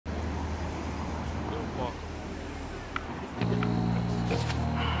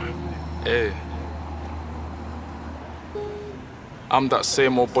Hey. I'm that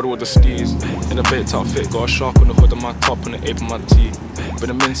same old body with the steez. In a baked outfit, got a shark on the hood of my top and an ape on my tee.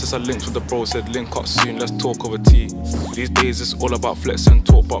 Been a minute since I linked with the bro, said link up soon, let's talk over tea. These days it's all about flex and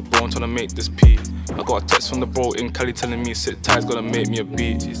talk, but bro, I'm trying to make this pee. I got a text from the bro in Cali telling me sit tight, gonna make me a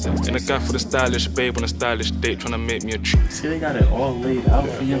beat. And a guy for the stylish babe on a stylish date, trying to make me a treat. See, they got it all laid out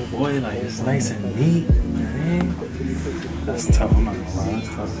for your boy, like it's nice and neat, man. That's tough, I'm not gonna lie, that's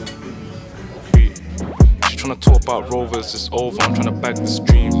tough. Tryna talk about rovers, it's over, I'm tryna bag the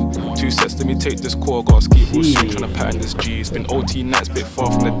stream. 2 sets, let me take this call, got a ski ball soon, tryna pattern this G. It's been OT nights, bit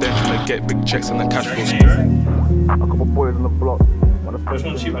far from the den, tryna get big checks and the cash flow scheme. A couple boys on the block. Which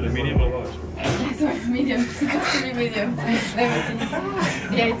one's cheaper, the medium or large? This one's medium, it's supposed to be medium.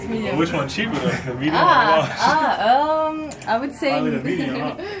 Yeah, it's medium. Which one's cheaper, the medium or large? I would say... Probably the medium,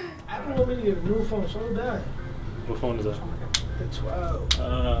 huh? Apple really get a new phone so bad. What phone is that? The 12.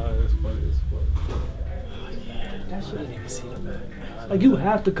 That's funny, that's funny. That shit. I didn't even see the back. Like, you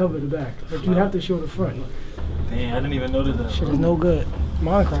have to cover the back. Like, you have to show the front. Damn, I didn't even notice that. Shit is no good.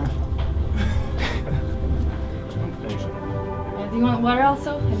 Minecraft. Do you want water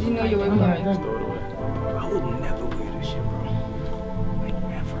also? I didn't know you were wearing. Just throw it away. I would never wear this shit, bro. Like,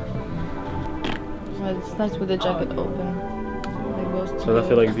 never. Well, it starts with the jacket open. So I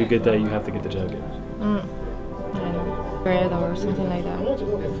feel like if you get that, you have to get the jacket. I know. Red or something like that. I want to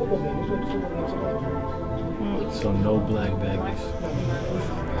go to a football game. So no black baggies.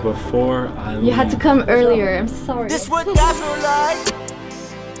 Before I leave. You had to come earlier, I'm sorry. This what that feel like.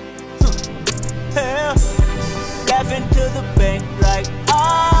 Yeah. Laughing to the bank like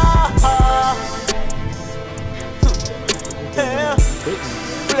yeah.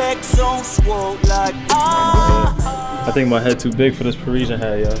 Flex on swole like I think my head too big for this Parisian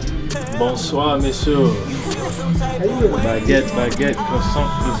hat, yo. Bonsoir, monsieur. Baguette, baguette, croissant,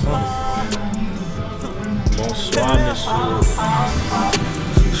 croissant. Bonsoir, monsieur.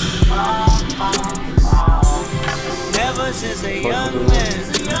 Never since a young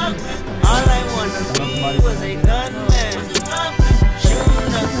man, all I wanted to be was a gunman.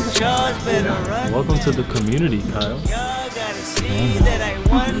 Shooting up the charge, better run. Welcome to the community, Kyle. Y'all gotta see that I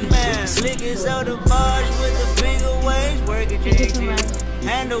one man. Slick as out the bars with the finger waves, work at JT.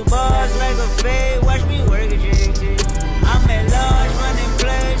 Handlebars like a fade, watch me work at JT. I'm at large, running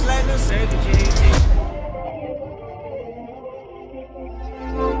plays like a circuit JT.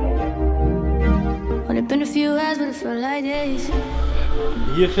 Only been a few hours, but it felt like days.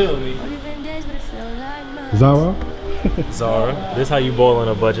 You feel me? Only been days, but it felt like months. Zara? Zara. This is how you ball on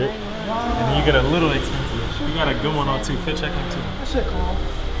a budget. And you get a little expensive. You got a good one on too. Fit checking too. That shit calm.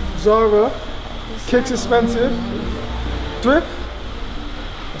 Zara. Kicks expensive. Thrift.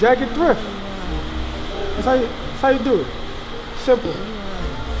 Jacket thrift. That's how you do it. Simple.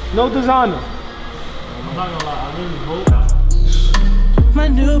 No designer. I'm not gonna lie, I really hope. My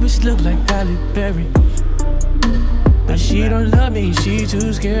new bitch look like Halle Berry, but she don't love me, she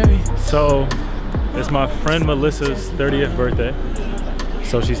too scary. So, it's my friend Melissa's 30th birthday.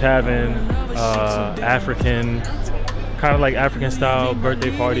 So she's having African, kind of like African style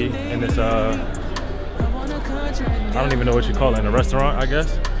birthday party in this, I don't even know what you call it, in a restaurant, I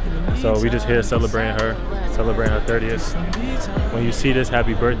guess. So we just here celebrating her 30th. When you see this,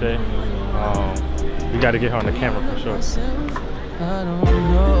 happy birthday. We got to get her on the camera for sure. I don't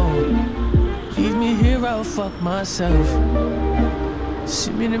know. Leave me here, I'll fuck myself.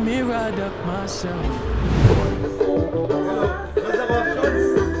 See me in the mirror, I duck myself.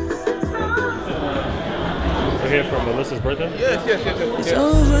 We're here for Melissa's birthday? Yes. It's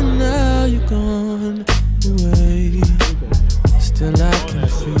over now, you're gone away. Still I can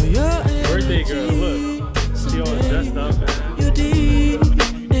feel your energy. Birthday girl, look. She all dressed up, man. Your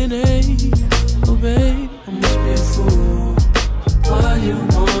DNA, oh babe, I must be a fool. Why you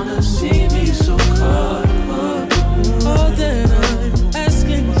wanna see me so caught up? All that I'm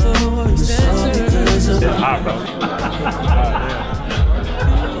asking for is answers. It's hot, bro.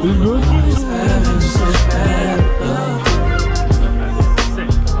 You good? Having so bad love.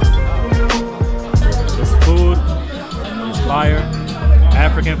 It's food. It's fire.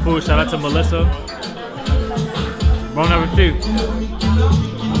 African food. Shout out to Melissa. Bon appetit. Oh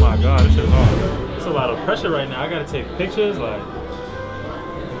my God, this shit is hard. It's a lot of pressure right now. I gotta take pictures, like.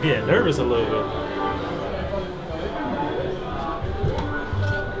 Getting nervous a little bit.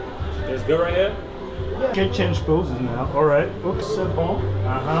 It's good right here? Can't change poses now. Alright. Oops, c'est bon.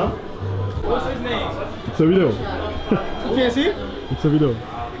 Uh-huh. What's his name? It's a video. You can't see it? It's a video.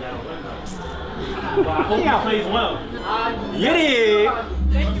 I hope he plays well. Yeah.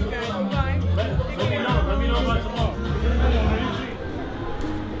 Thank you guys. Let me know about tomorrow.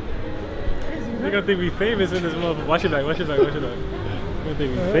 They're gonna think we famous in this motherfucker. Watch it back, watch it back, watch it back. They're gonna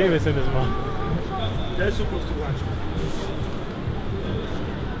think we famous in this motherfucker. They're supposed to watch me.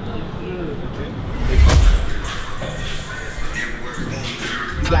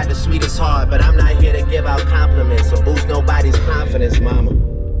 You got the sweetest heart, but I'm not here to give out compliments or boost nobody's confidence, mama.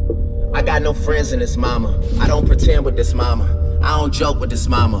 I got no friends in this mama. I don't pretend with this mama. I don't joke with this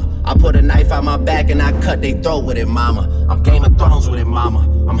mama. I put a knife out my back and I cut they throat with it, mama. I'm Game of Thrones with it, mama.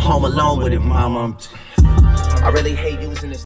 I'm Home Alone with it, mama. I really hate using this.